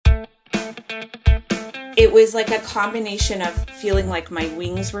It was like a combination of feeling like my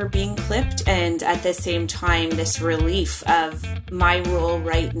wings were being clipped, and at the same time, this relief of my role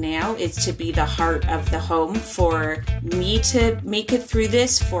right now is to be the heart of the home, for me to make it through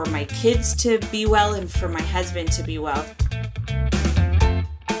this, for my kids to be well, and for my husband to be well.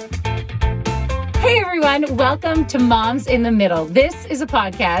 Hey everyone, welcome to Moms in the Middle. This is a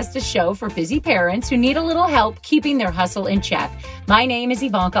podcast, a show for busy parents who need a little help keeping their hustle in check. My name is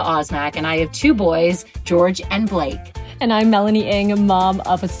Ivanka Osmak, and I have two boys, George and Blake. And I'm Melanie Ng, mom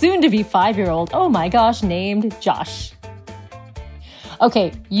of a soon-to-be 5-year-old, oh my gosh, named Josh.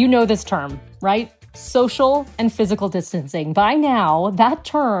 Okay, you know this term, right? Social and physical distancing. By now, that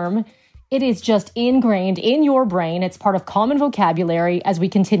term, it is just ingrained in your brain. It's part of common vocabulary as we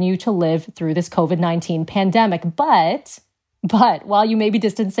continue to live through this COVID-19 pandemic. But while you may be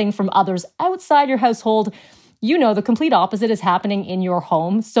distancing from others outside your household, you know the complete opposite is happening in your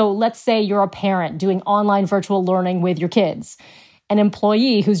home. So let's say you're a parent doing online virtual learning with your kids, an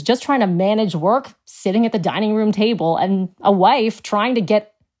employee who's just trying to manage work, sitting at the dining room table, and a wife trying to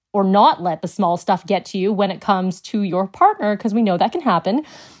get or not let the small stuff get to you when it comes to your partner, because we know that can happen.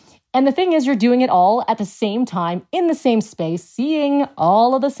 And the thing is, you're doing it all at the same time, in the same space, seeing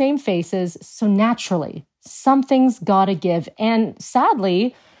all of the same faces. So naturally, something's gotta give. And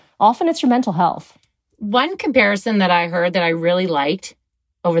sadly, often it's your mental health. One comparison that I heard that I really liked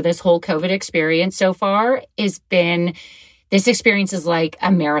over this whole COVID experience so far has been, this experience is like a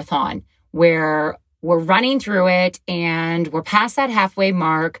marathon where we're running through it and we're past that halfway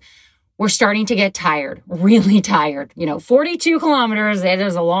mark. We're starting to get tired, really tired. 42 kilometers, it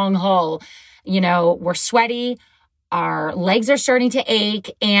is a long haul. We're sweaty, our legs are starting to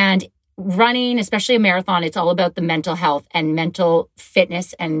ache, and running, especially a marathon, it's all about the mental health and mental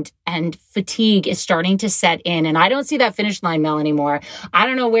fitness, and fatigue is starting to set in. And I don't see that finish line, Mel, anymore. I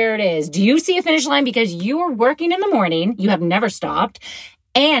don't know where it is. Do you see a finish line? Because you are working in the morning, you have never stopped,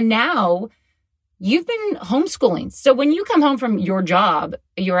 and now you've been homeschooling. So when you come home from your job,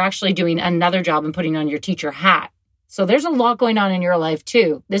 you're actually doing another job and putting on your teacher hat. So there's a lot going on in your life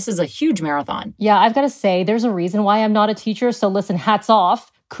too. This is a huge marathon. Yeah, I've got to say, there's a reason why I'm not a teacher. So listen, hats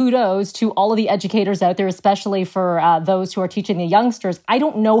off. Kudos to all of the educators out there, especially for those who are teaching the youngsters. I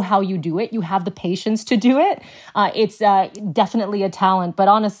don't know how you do it. You have the patience to do it. It's definitely a talent. But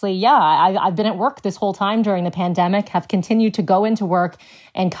honestly, yeah, I've been at work this whole time during the pandemic, have continued to go into work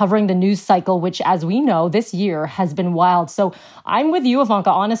and covering the news cycle, which, as we know, this year has been wild. So I'm with you, Ivanka.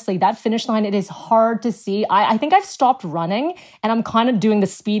 Honestly, that finish line, it is hard to see. I think I've stopped running and I'm kind of doing the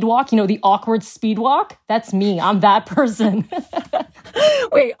speed walk, the awkward speed walk. That's me. I'm that person.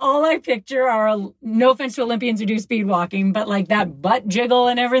 Wait, all I picture are, no offense to Olympians who do speed walking, but like that butt jiggle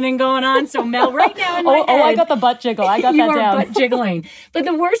and everything going on. So Mel, right now in my head. I got the butt jiggle. I got that down. You are butt jiggling. But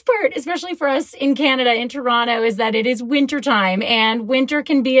the worst part, especially for us in Canada, in Toronto, is that it is wintertime, and winter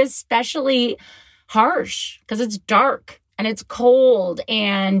can be especially harsh because it's dark and it's cold.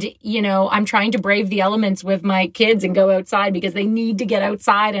 And, I'm trying to brave the elements with my kids and go outside because they need to get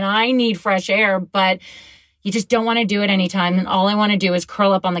outside and I need fresh air, but you just don't want to do it anytime. And all I want to do is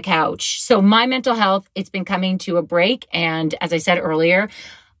curl up on the couch. So my mental health, it's been coming to a break. And as I said earlier,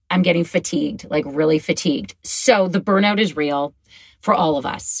 I'm getting fatigued, like really fatigued. So the burnout is real for all of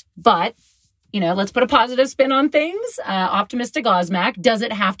us. But, let's put a positive spin on things. Optimistic Osmak, does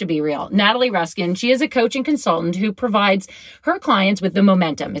it have to be real? Natalie Ruskin, she is a coach and consultant who provides her clients with the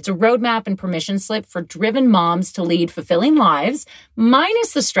momentum. It's a roadmap and permission slip for driven moms to lead fulfilling lives,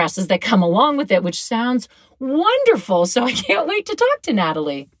 minus the stresses that come along with it, which sounds wonderful. So I can't wait to talk to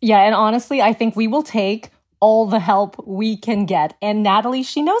Natalie. Yeah, and honestly, I think we will take all the help we can get. And Natalie,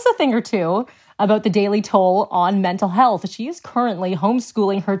 she knows a thing or two about the daily toll on mental health. She is currently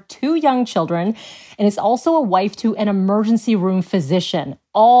homeschooling her 2 young children and is also a wife to an emergency room physician,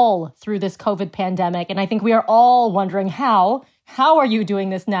 all through this COVID pandemic. And I think we are all wondering how are you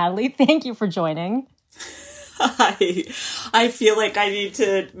doing this, Natalie? Thank you for joining. I feel like I need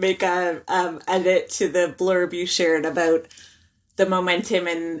to make a edit to the blurb you shared about the momentum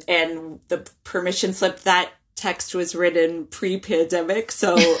and the permission slip. That text was written pre-pandemic,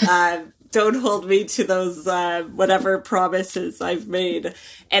 so don't hold me to those whatever promises I've made.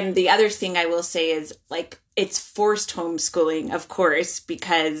 And the other thing I will say is, it's forced homeschooling, of course,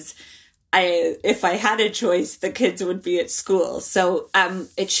 because if I had a choice, the kids would be at school. So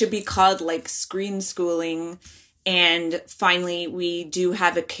it should be called screen schooling. And finally, we do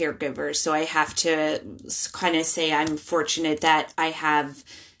have a caregiver. So I have to kind of say I'm fortunate that I have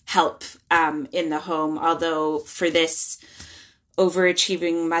help in the home. Although for this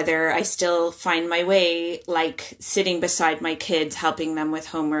overachieving mother, I still find my way like sitting beside my kids, helping them with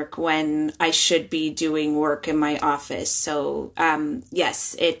homework when I should be doing work in my office. So,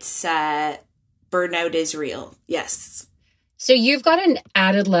 yes, it's, burnout is real. Yes. So you've got an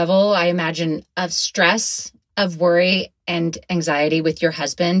added level, I imagine, of stress, of worry and anxiety with your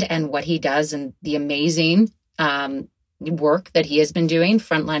husband and what he does and the amazing work that he has been doing,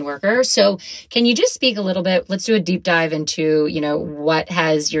 frontline worker. So can you just speak a little bit, let's do a deep dive into, what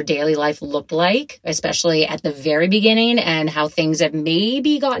has your daily life looked like, especially at the very beginning, and how things have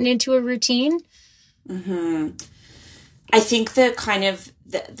maybe gotten into a routine? Mm-hmm. I think the kind of,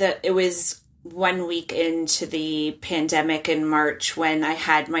 it was 1 week into the pandemic in March when I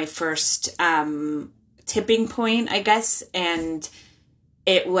had my first tipping point, I guess. And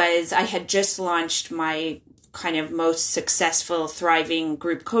I had just launched my kind of most successful thriving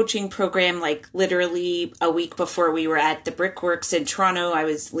group coaching program, like literally a week before we were at the Brickworks in Toronto. I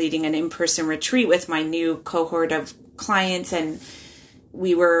was leading an in-person retreat with my new cohort of clients, and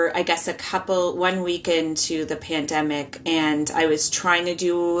we were, I guess, 1 week into the pandemic, and I was trying to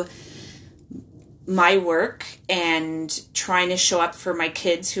do my work and trying to show up for my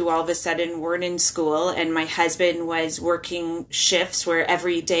kids who all of a sudden weren't in school. And my husband was working shifts where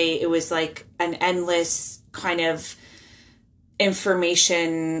every day it was like an endless kind of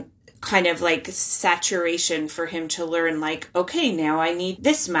information, kind of like saturation for him to learn, like, okay, now I need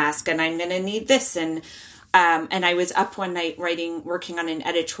this mask and I'm going to need this. And I was up one night working on an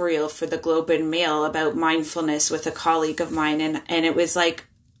editorial for the Globe and Mail about mindfulness with a colleague of mine. And it was like,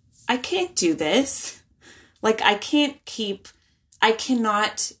 I can't do this. Like, I cannot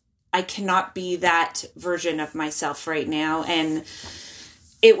be that version of myself right now. And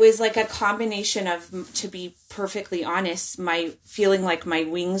it was like a combination of, to be perfectly honest, my feeling like my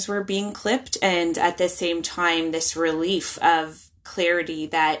wings were being clipped. And at the same time, this relief of clarity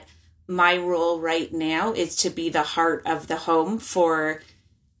that my role right now is to be the heart of the home, for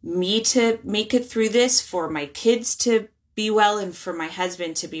me to make it through this, for my kids to be well, and for my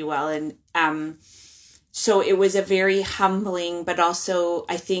husband to be well. And so it was a very humbling, but also,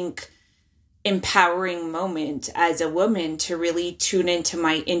 I think, empowering moment as a woman to really tune into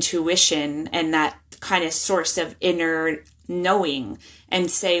my intuition and that kind of source of inner knowing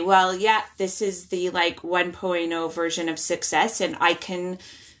and say, well, yeah, this is the like 1.0 version of success, and I can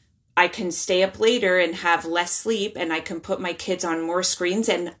stay up later and have less sleep, and I can put my kids on more screens.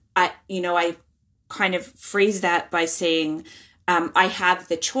 And I kind of phrase that by saying, I have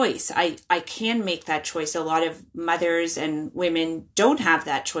the choice. I can make that choice. A lot of mothers and women don't have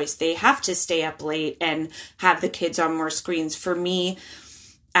that choice. They have to stay up late and have the kids on more screens. For me,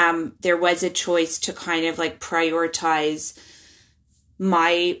 there was a choice to kind of like prioritize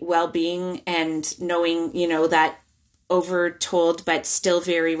my well-being, and knowing, that overtold but still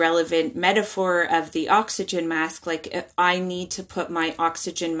very relevant metaphor of the oxygen mask. Like, I need to put my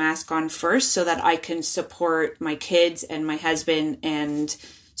oxygen mask on first so that I can support my kids and my husband. And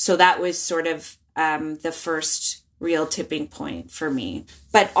so that was sort of the first real tipping point for me.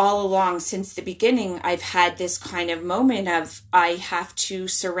 But all along since the beginning, I've had this kind of moment of, I have to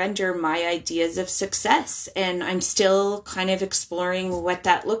surrender my ideas of success, and I'm still kind of exploring what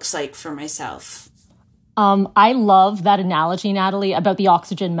that looks like for myself. I love that analogy, Natalie, about the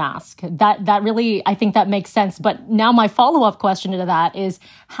oxygen mask. That really, I think that makes sense. But now my follow-up question to that is,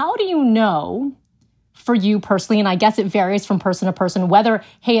 how do you know for you personally, and I guess it varies from person to person, whether,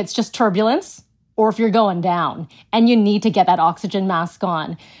 hey, it's just turbulence, or if you're going down and you need to get that oxygen mask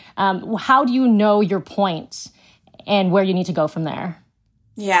on? How do you know your point and where you need to go from there?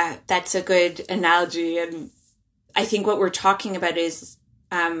 Yeah, that's a good analogy. And I think what we're talking about is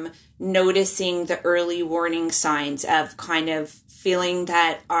noticing the early warning signs of kind of feeling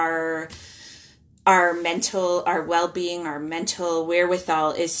that our well-being, our mental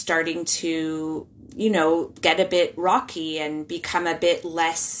wherewithal is starting to, get a bit rocky and become a bit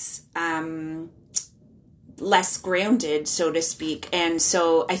less grounded, so to speak. And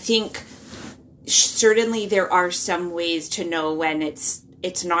so I think certainly there are some ways to know when it's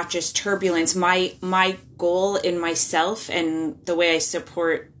not just turbulence. My goal in myself and the way I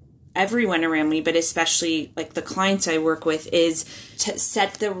support everyone around me, but especially like the clients I work with, is to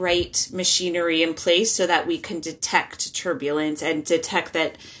set the right machinery in place so that we can detect turbulence and detect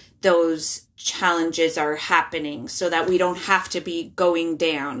that those challenges are happening, so that we don't have to be going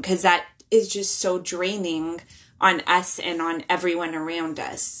down, because that is just so draining on us and on everyone around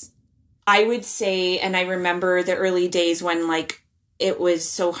us. I would say, and I remember the early days when like it was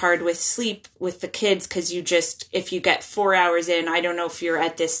so hard with sleep with the kids, because if you get 4 hours in, I don't know if you're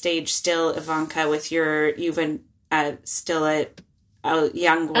at this stage still, Ivanka, with you've been still a a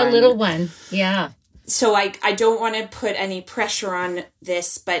young one. A little one. Yeah. So I don't want to put any pressure on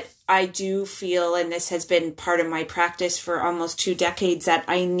this, but I do feel, and this has been part of my practice for almost 2 decades, that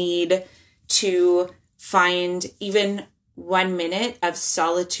I need to find even 1 minute of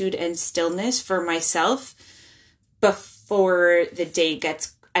solitude and stillness for myself before the day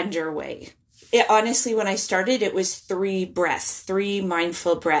gets underway. Honestly, when I started, it was 3 breaths, 3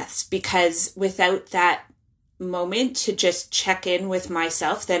 mindful breaths, because without that moment to just check in with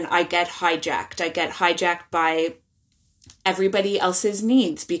myself, then I get hijacked. I get hijacked by everybody else's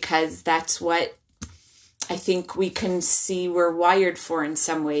needs, because that's what I think we can see we're wired for in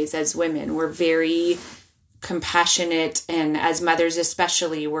some ways as women. We're very compassionate, and as mothers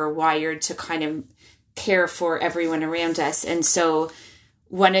especially, we're wired to kind of care for everyone around us. And so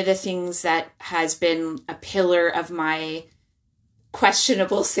one of the things that has been a pillar of my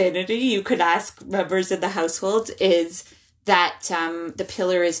questionable sanity, you could ask members of the household, is that the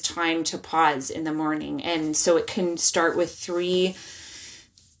pillar is time to pause in the morning. And so it can start with 3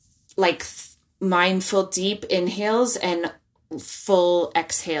 mindful deep inhales and full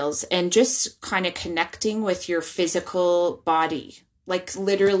exhales, and just kind of connecting with your physical body, like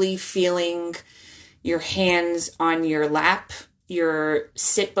literally feeling your hands on your lap, your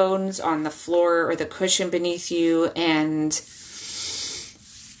sit bones on the floor or the cushion beneath you, and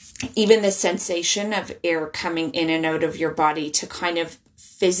even the sensation of air coming in and out of your body to kind of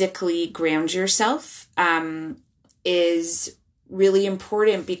physically ground yourself is really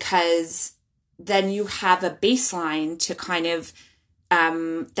important, because then you have a baseline to kind of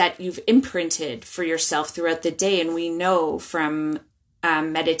that you've imprinted for yourself throughout the day. And we know from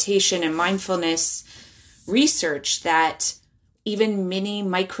meditation and mindfulness research that even mini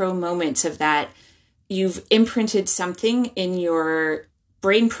micro moments of that, you've imprinted something in your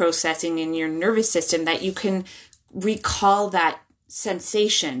brain processing, in your nervous system, that you can recall that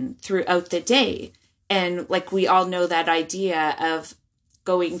sensation throughout the day. And like we all know that idea of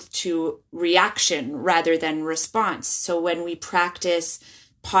going to reaction rather than response. So when we practice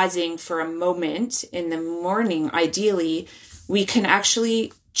pausing for a moment in the morning, ideally, we can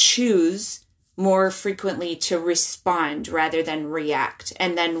actually choose more frequently to respond rather than react.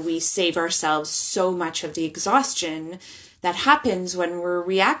 And then we save ourselves so much of the exhaustion that happens when we're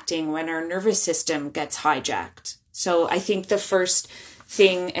reacting, when our nervous system gets hijacked. So I think the first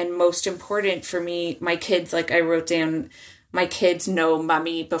thing and most important for me, my kids, like I wrote down, my kids know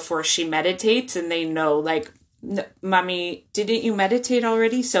mommy before she meditates, and they know like, mommy, didn't you meditate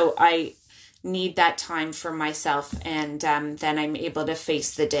already? So I need that time for myself, and then I'm able to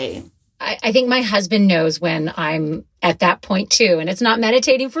face the day. I think my husband knows when I'm at that point too. And it's not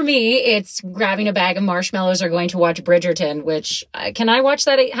meditating for me. It's grabbing a bag of marshmallows or going to watch Bridgerton, which can I watch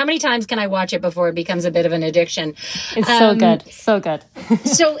that? How many times can I watch it before it becomes a bit of an addiction? It's so good. So good.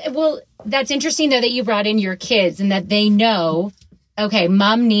 Well, that's interesting though, that you brought in your kids and that they know, okay,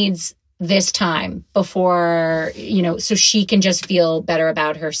 mom needs this time before, so she can just feel better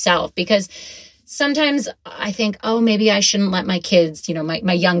about herself. Because sometimes I think, oh, maybe I shouldn't let my kids,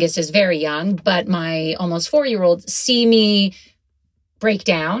 my youngest is very young, but my almost 4-year-old see me break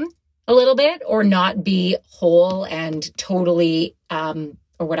down a little bit or not be whole and totally, or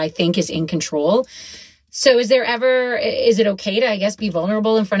what I think is in control. So is it okay to, I guess, be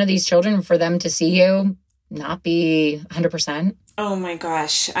vulnerable in front of these children for them to see you not be 100%? Oh my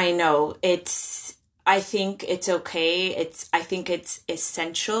gosh, I know. I think it's okay. I think it's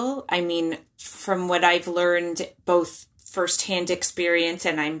essential. I mean, from what I've learned, both firsthand experience,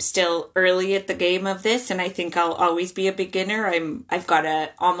 and I'm still early at the game of this, and I think I'll always be a beginner. I've got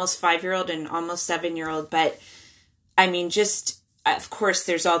a almost 5-year-old and almost 7-year-old, but I mean, of course,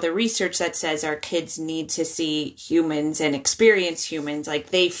 there's all the research that says our kids need to see humans and experience humans. Like,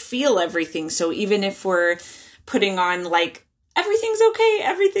 they feel everything. So even if we're putting on like, everything's okay,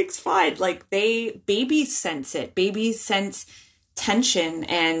 everything's fine, like babies sense it. Babies sense tension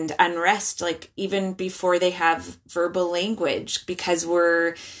and unrest, like even before they have verbal language, because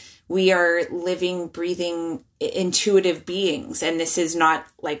we are living, breathing, intuitive beings. And this is not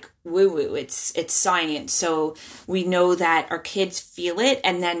like woo-woo, it's science. So we know that our kids feel it.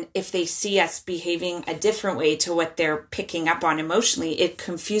 And then if they see us behaving a different way to what they're picking up on emotionally, it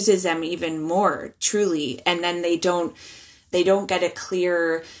confuses them even more, truly. And then they don't get a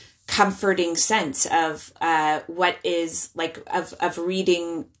clear, comforting sense of what is like of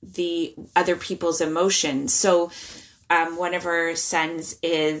reading the other people's emotions. So one of our sons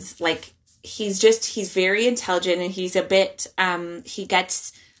is like, he's very intelligent, and he's a bit, he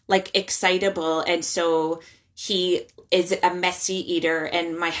gets like excitable. And so he is a messy eater,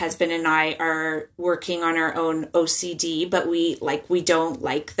 and my husband and I are working on our own OCD, but we don't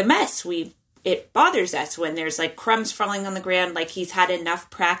like the mess. It bothers us when there's like crumbs falling on the ground. Like, he's had enough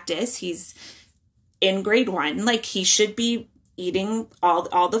practice. He's in grade 1. Like, he should be eating,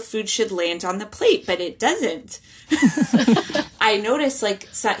 all the food should land on the plate, but it doesn't. I noticed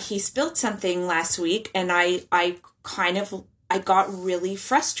he spilled something last week, and I got really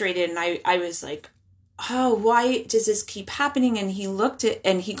frustrated, and I was like, oh, why does this keep happening? And he looked at,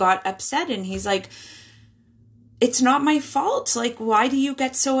 and he got upset, and he's like, it's not my fault. Like, why do you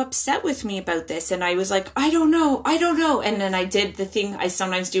get so upset with me about this? And I was like, I don't know. And then I did the thing I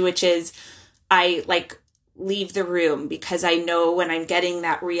sometimes do, which is I leave the room, because I know when I'm getting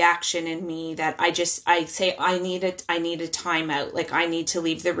that reaction in me that I say, I need a timeout. Like, I need to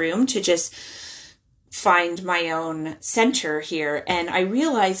leave the room to just find my own center here. And I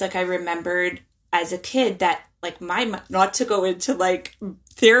realized, I remembered as a kid that not to go into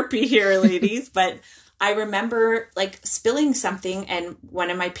therapy here, ladies, but I remember spilling something and one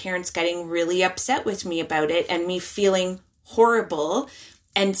of my parents getting really upset with me about it, and me feeling horrible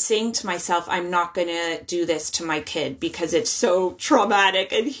and saying to myself, I'm not going to do this to my kid because it's so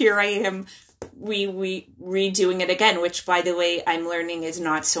traumatic. And here I am, we redoing it again, which, by the way, I'm learning is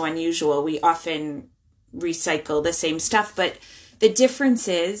not so unusual. We often recycle the same stuff, but the difference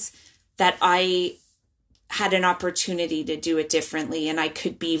is that I had an opportunity to do it differently, and I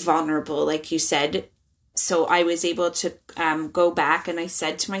could be vulnerable, like you said. So I was able to go back, and I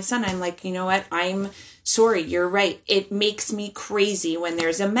said to my son, I'm like, you know what? I'm sorry. You're right. It makes me crazy when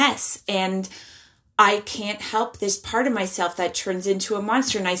there's a mess, and I can't help this part of myself that turns into a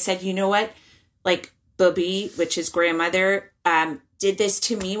monster. And I said, you know what? Bubby, which is grandmother, did this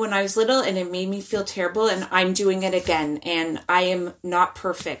to me when I was little, and it made me feel terrible, and I'm doing it again. And I am not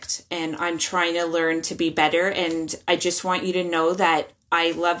perfect, and I'm trying to learn to be better. And I just want you to know that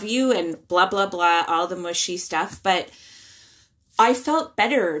I love you, and blah, blah, blah, all the mushy stuff. But I felt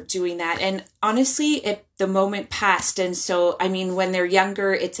better doing that. And honestly, the moment passed. And so, I mean, when they're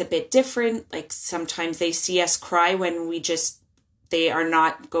younger, it's a bit different. Sometimes they see us cry when they are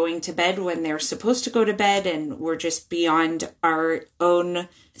not going to bed when they're supposed to go to bed, and we're just beyond our own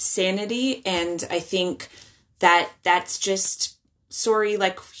sanity. And I think that's just,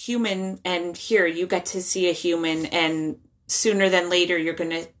 human. And here you get to see a human, and sooner than later, you're going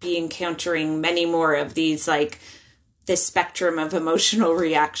to be encountering many more of these, this spectrum of emotional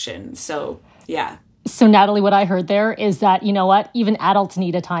reaction. So, yeah. So, Natalie, what I heard there is that, you know what? Even adults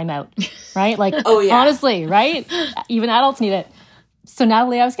need a timeout, right? Oh, yeah. Honestly, right? Even adults need it. So,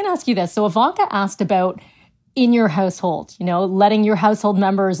 Natalie, I was going to ask you this. So, Ivanka asked about in your household, letting your household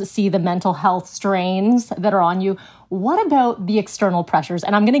members see the mental health strains that are on you. What about the external pressures?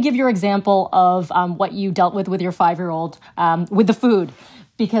 And I'm going to give your example of what you dealt with your 5-year-old with the food.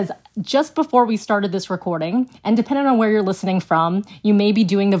 Because just before we started this recording, and depending on where you're listening from, you may be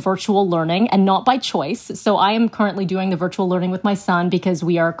doing the virtual learning, and not by choice. So I am currently doing the virtual learning with my son because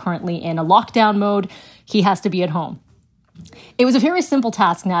we are currently in a lockdown mode. He has to be at home. It was a very simple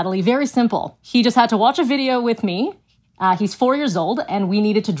task, Natalie, very simple. He just had to watch a video with me. He's 4 years old, and we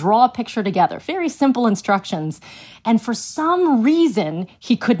needed to draw a picture together. Very simple instructions. And for some reason,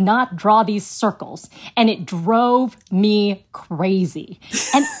 he could not draw these circles, and it drove me crazy.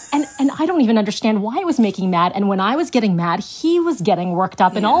 And I don't even understand why it was making mad. And when I was getting mad, he was getting worked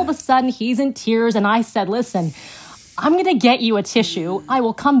up, and all of a sudden, he's in tears. And I said, listen, I'm going to get you a tissue. I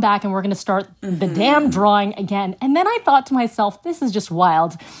will come back, and we're going to start the damn drawing again. And then I thought to myself, this is just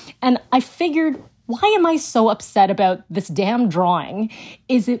wild. And I figured, why am I so upset about this damn drawing?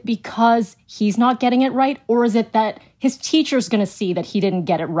 Is it because he's not getting it right? Or is it that his teacher's going to see that he didn't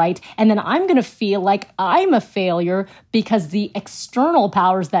get it right? And then I'm going to feel like I'm a failure because the external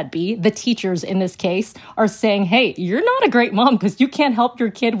powers that be, the teachers in this case, are saying, hey, you're not a great mom because you can't help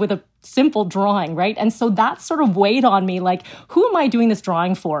your kid with a simple drawing, right? And so that sort of weighed on me, who am I doing this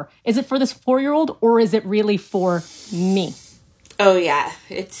drawing for? Is it for this 4-year-old, or is it really for me? Oh yeah,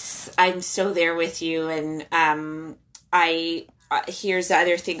 I'm so there with you. And here's the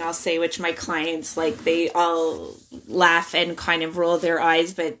other thing I'll say, which my clients, they all laugh and kind of roll their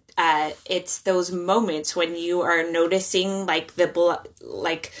eyes, but it's those moments when you are noticing the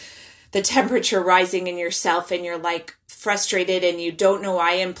temperature rising in yourself, and you're frustrated and you don't know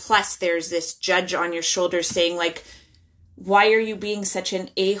why. And plus there's this judge on your shoulder saying why are you being such an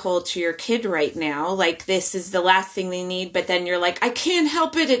a-hole to your kid right now? This is the last thing they need. But then you're I can't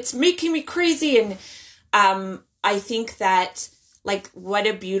help it. It's making me crazy. And I think that what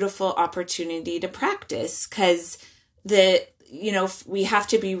a beautiful opportunity to practice, because we have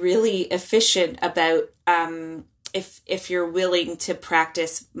to be really efficient about if you're willing to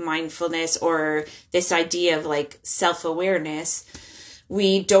practice mindfulness or this idea of like self-awareness,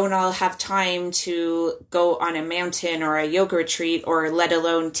 we don't all have time to go on a mountain or a yoga retreat, or let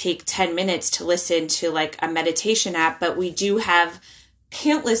alone take 10 minutes to listen to like a meditation app. But we do have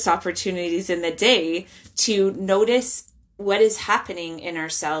countless opportunities in the day to notice what is happening in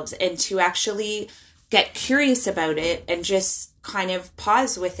ourselves and to actually get curious about it and just kind of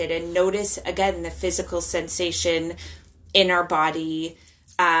pause with it and notice again the physical sensation in our body,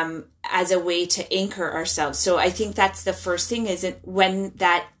 as a way to anchor ourselves. So I think that's the first thing, is it when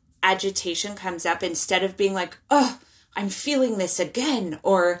that agitation comes up, instead of being like, oh, I'm feeling this again,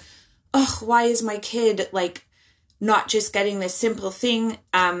 or, oh, why is my kid like not just getting this simple thing?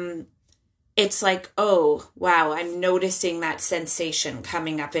 It's like, oh, wow, I'm noticing that sensation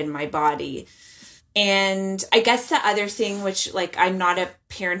coming up in my body. And I guess the other thing, which like I'm not a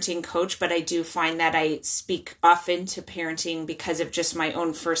parenting coach, but I do find that I speak often to parenting because of just my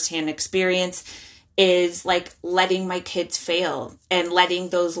own firsthand experience, is like letting my kids fail and letting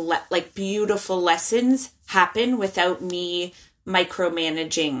those like beautiful lessons happen without me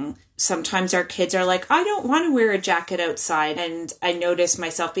micromanaging. Sometimes our kids are like, I don't want to wear a jacket outside. And I notice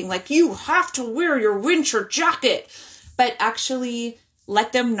myself being like, you have to wear your winter jacket. But actually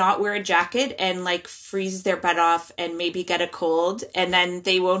let them not wear a jacket and like freeze their butt off and maybe get a cold, and then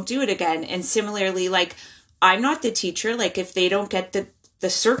they won't do it again. And similarly, like, I'm not the teacher. Like if they don't get the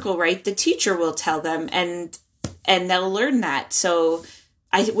circle right, the teacher will tell them and they'll learn that. So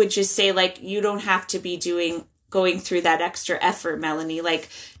I would just say, like, you don't have to be going through that extra effort, Melanie. Like,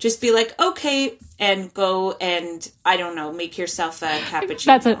 just be like, okay, and go and, I don't know, make yourself a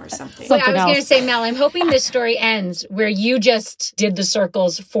cappuccino or something. Well, I was going to say, Mel, I'm hoping this story ends where you just did the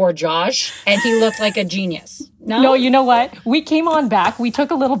circles for Josh and he looked like a genius. No, you know what? We came on back. We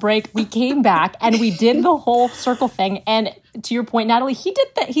took a little break. We came back and we did the whole circle thing. And to your point, Natalie, he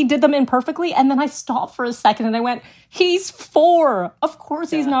did them imperfectly. And then I stopped for a second and I went, he's 4. Of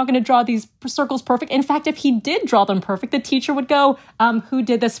course, he's not going to draw these circles perfect. In fact, if he did draw them perfect, the teacher would go, who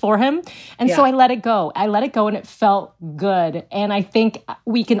did this for him? And so I let it go. And it felt good. And I think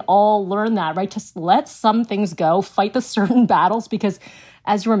we can all learn that, right? Just let some things go, fight the certain battles, because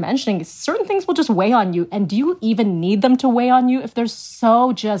as you were mentioning, certain things will just weigh on you. And do you even need them to weigh on you if they're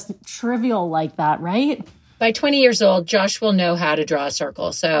so just trivial like that, right? By 20 years old, Josh will know how to draw a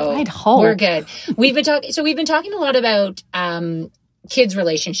circle. So I'd hope. We're good. We've been talking a lot about kids'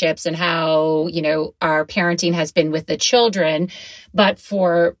 relationships and how, our parenting has been with the children. But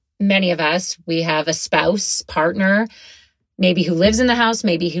for many of us, we have a spouse, partner, maybe who lives in the house,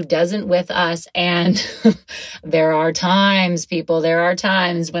 maybe who doesn't with us. And there are times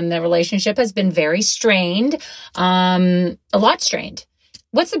when the relationship has been very strained, a lot strained.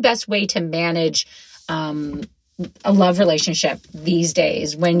 What's the best way to manage a love relationship these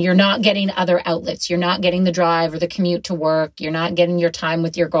days when you're not getting other outlets? You're not getting the drive or the commute to work. You're not getting your time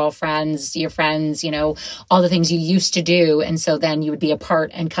with your girlfriends, your friends, all the things you used to do. And so then you would be apart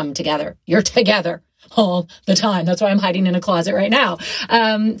and come together. You're together all the time. That's why I'm hiding in a closet right now.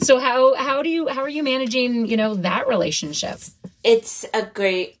 So how are you managing, that relationship? It's a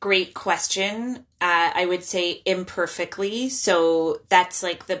great question. I would say imperfectly. So that's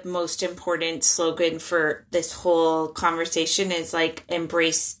like the most important slogan for this whole conversation is like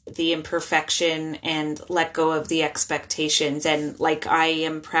embrace the imperfection and let go of the expectations. And like I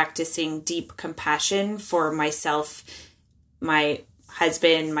am practicing deep compassion for myself, my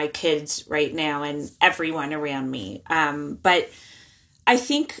husband, my kids right now, and everyone around me. But I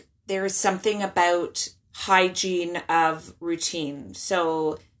think there's something about hygiene of routine.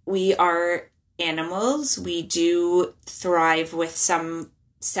 So we are animals. We do thrive with some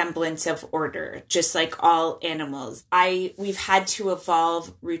semblance of order, just like all animals. We've had to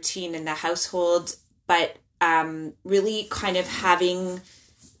evolve routine in the household, but really kind of having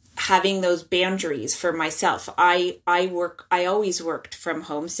those boundaries for myself. I always worked from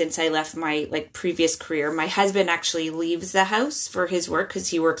home since I left my previous career. My husband actually leaves the house for his work because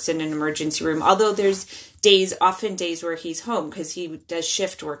he works in an emergency room, although there's often days where he's home because he does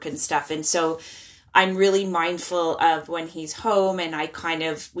shift work and stuff. And so I'm really mindful of when he's home, and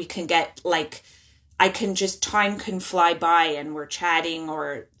we can get time can fly by and we're chatting,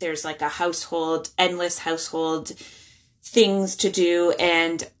 or there's like a endless household things to do.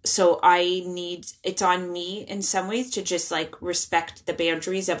 And so it's on me in some ways to just respect the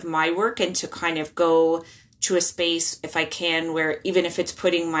boundaries of my work and to kind of go to a space if I can where, even if it's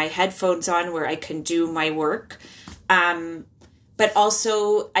putting my headphones on, where I can do my work. But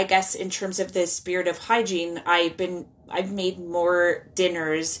also, I guess in terms of the spirit of hygiene, I've made more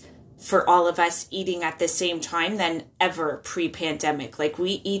dinners for all of us eating at the same time than ever pre-pandemic. Like,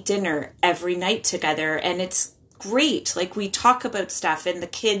 we eat dinner every night together, and it's great. Like, we talk about stuff, and the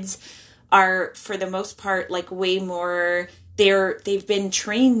kids are, for the most part, like, way more, they've been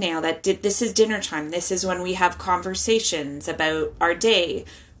trained now that this is dinner time. This is when we have conversations about our day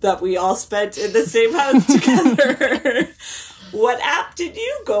that we all spent in the same house together. What app did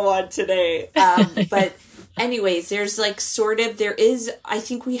you go on today? But anyways, there's like I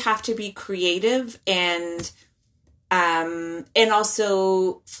think we have to be creative and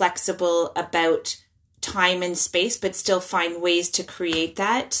also flexible about time and space, but still find ways to create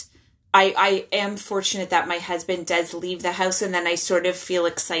that. I am fortunate that my husband does leave the house, and then I sort of feel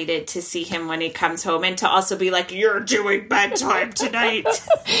excited to see him when he comes home, and to also be like, you're doing bedtime tonight.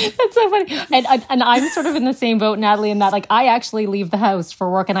 That's so funny. And I'm sort of in the same boat, Natalie, in that, like, I actually leave the house for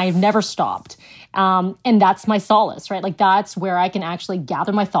work and I've never stopped. And that's my solace, right? Like, that's where I can actually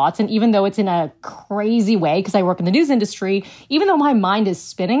gather my thoughts. And even though it's in a crazy way, because I work in the news industry, even though my mind is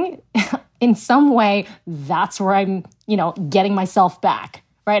spinning, in some way, that's where I'm, getting myself back.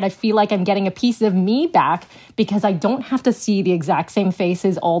 Right? I feel like I'm getting a piece of me back because I don't have to see the exact same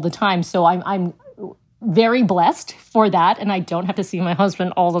faces all the time. So I'm very blessed for that. And I don't have to see my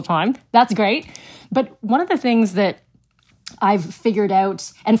husband all the time. That's great. But one of the things that I've figured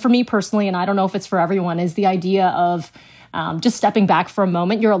out, and for me personally, and I don't know if it's for everyone, is the idea of just stepping back for a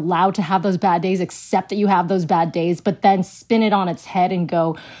moment. You're allowed to have those bad days, accept that you have those bad days, but then spin it on its head and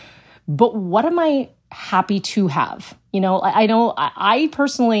go, but what am I happy to have? I know I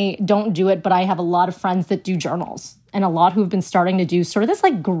personally don't do it, but I have a lot of friends that do journals, and a lot who've been starting to do sort of this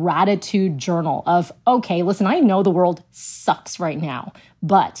like gratitude journal of, okay, listen, I know the world sucks right now,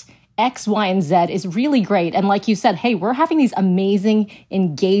 but X, Y, and Z is really great. And like you said, hey, we're having these amazing,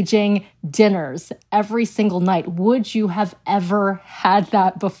 engaging dinners every single night. Would you have ever had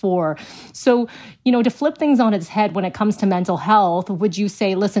that before? So, to flip things on its head when it comes to mental health, would you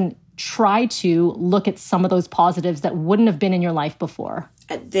say, listen, try to look at some of those positives that wouldn't have been in your life before?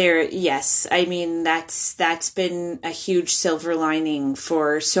 Yes. I mean, that's been a huge silver lining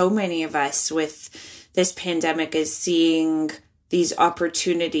for so many of us with this pandemic, is seeing these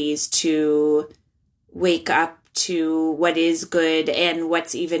opportunities to wake up to what is good and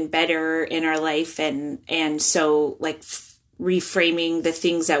what's even better in our life. And so, like, reframing the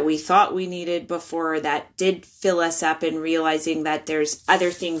things that we thought we needed before that did fill us up, and realizing that there's other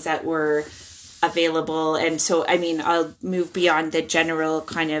things that were available. And so, I mean, I'll move beyond the general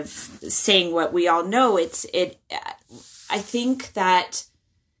kind of saying what we all know. I think that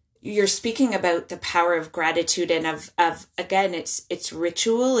you're speaking about the power of gratitude and of again, it's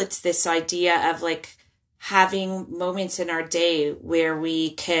ritual. It's this idea of like having moments in our day where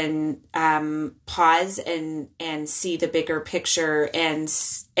we can pause and see the bigger picture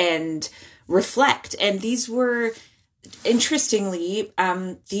and reflect. And these were, interestingly,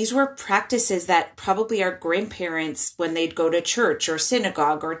 these were practices that probably our grandparents, when they'd go to church or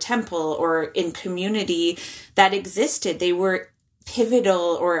synagogue or temple or in community, that existed. They were pivotal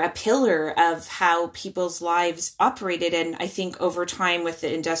or a pillar of how people's lives operated. And I think over time with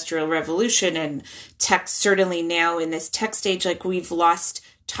the Industrial Revolution and tech, certainly now in this tech stage, like, we've lost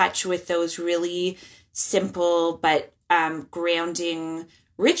touch with those really simple but grounding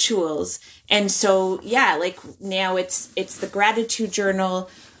rituals. And so, yeah, like, now it's the gratitude journal.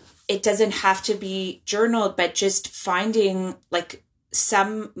 It doesn't have to be journaled, but just finding like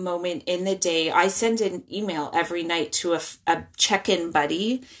some moment in the day. I send an email every night to a check-in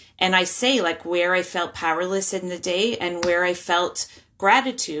buddy, and I say like where I felt powerless in the day and where I felt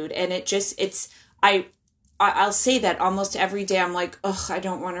gratitude. And I'll say that almost every day. I'm like, I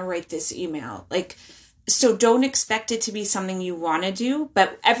don't want to write this email. Like, so don't expect it to be something you want to do,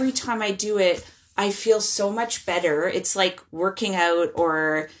 but every time I do it, I feel so much better. It's like working out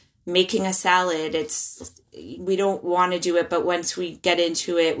or making a salad. We don't want to do it, but once we get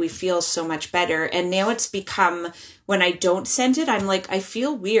into it, we feel so much better. And now it's become, when I don't send it, I'm like, I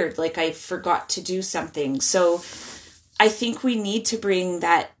feel weird, like I forgot to do something. So I think we need to bring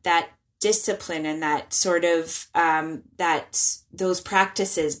that discipline and that sort of those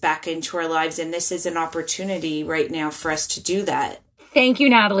practices back into our lives. And this is an opportunity right now for us to do that. Thank you,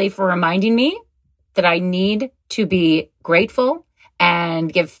 Natalie, for reminding me that I need to be grateful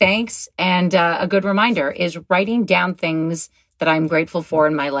and give thanks. And a good reminder is writing down things that I'm grateful for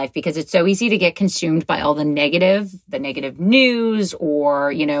in my life, because it's so easy to get consumed by all the negative news,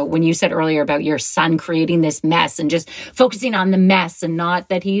 or, when you said earlier about your son creating this mess and just focusing on the mess and not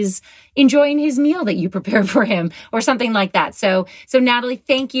that he's enjoying his meal that you prepare for him or something like that. So Natalie,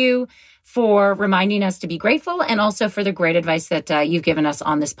 thank you for reminding us to be grateful and also for the great advice that you've given us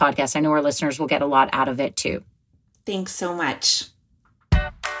on this podcast. I know our listeners will get a lot out of it too. Thanks so much.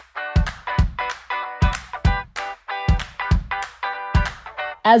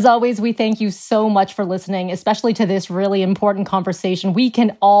 As always, we thank you so much for listening, especially to this really important conversation we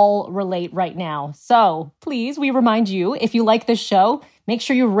can all relate right now. So please, we remind you, if you like this show, make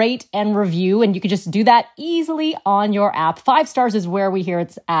sure you rate and review, and you can just do that easily on your app. 5 stars is where we hear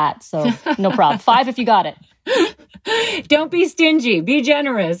it's at, so no problem. 5 if you got it. Don't be stingy. Be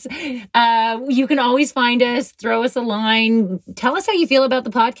generous. You can always find us. Throw us a line. Tell us how you feel about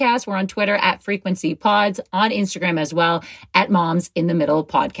the podcast. We're on Twitter at Frequency Pods, on Instagram as well at Moms in the Middle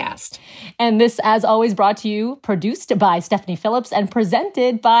Podcast. And this, as always, brought to you, produced by Stephanie Phillips and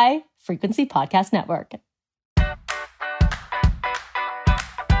presented by Frequency Podcast Network.